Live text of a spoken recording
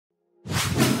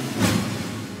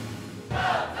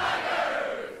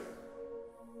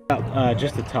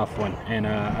Just a tough one, and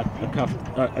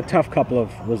a tough couple of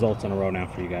results in a row now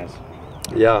for you guys.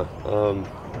 Yeah,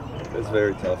 it's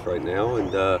very tough right now,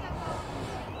 and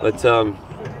but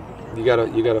you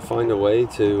gotta find a way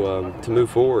to move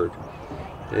forward.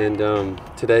 And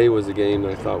today was a game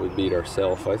that I thought we beat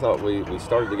ourselves. I thought we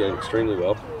started the game extremely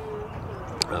well.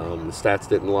 The stats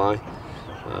didn't lie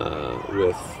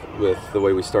with the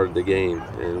way we started the game,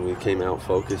 and we came out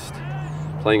focused,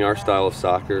 playing our style of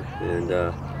soccer, and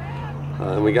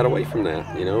we got away from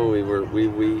that. You know,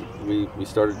 we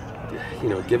started, you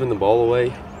know, giving the ball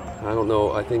away. I don't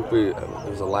know. I think there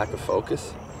was a lack of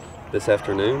focus this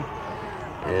afternoon,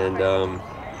 and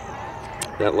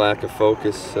that lack of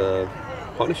focus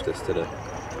punished us today.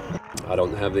 I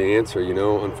don't have the answer. You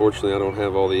know, unfortunately, I don't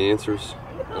have all the answers.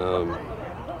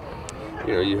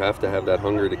 You know, you have to have that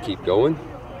hunger to keep going.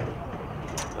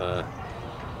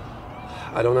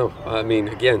 I don't know. I mean,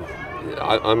 again,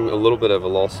 I'm a little bit of a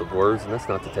loss of words, and that's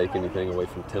not to take anything away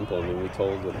from Temple. I mean, we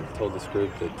told this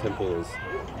group that Temple is,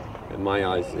 in my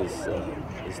eyes,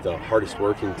 is the hardest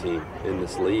working team in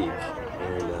this league,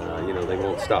 and you know, they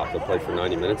won't stop. They'll play for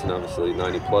 90 minutes, and obviously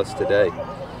 90 plus today,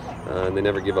 and they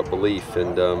never give up belief.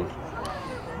 And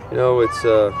you know, it's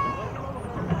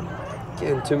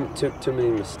again too many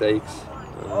mistakes.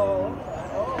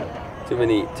 Too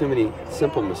many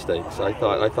simple mistakes. I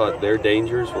thought their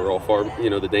dangers were all far, you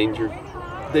know, the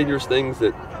dangerous things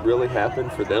that really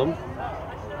happened for them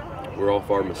were all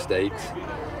far mistakes.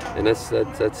 And that's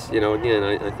you know, again,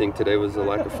 I think today was a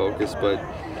lack of focus, but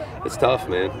it's tough,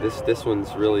 man. This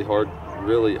one's really hard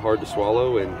to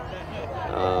swallow, and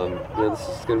you know, this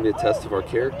is going to be a test of our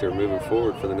character moving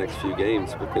forward for the next few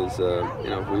games, because you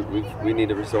know, we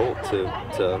need a result to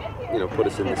you know, put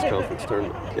us in this conference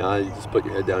tournament. Yeah, you just put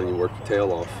your head down and you work your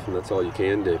tail off, and that's all you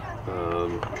can do.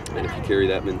 And if you carry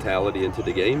that mentality into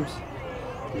the games,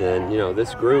 then you know,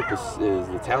 this group is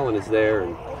the talent is there,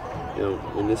 and you know,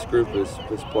 when this group is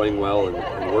playing well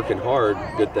and working hard,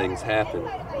 good things happen.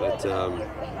 But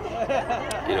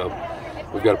you know,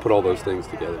 we've got to put all those things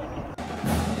together.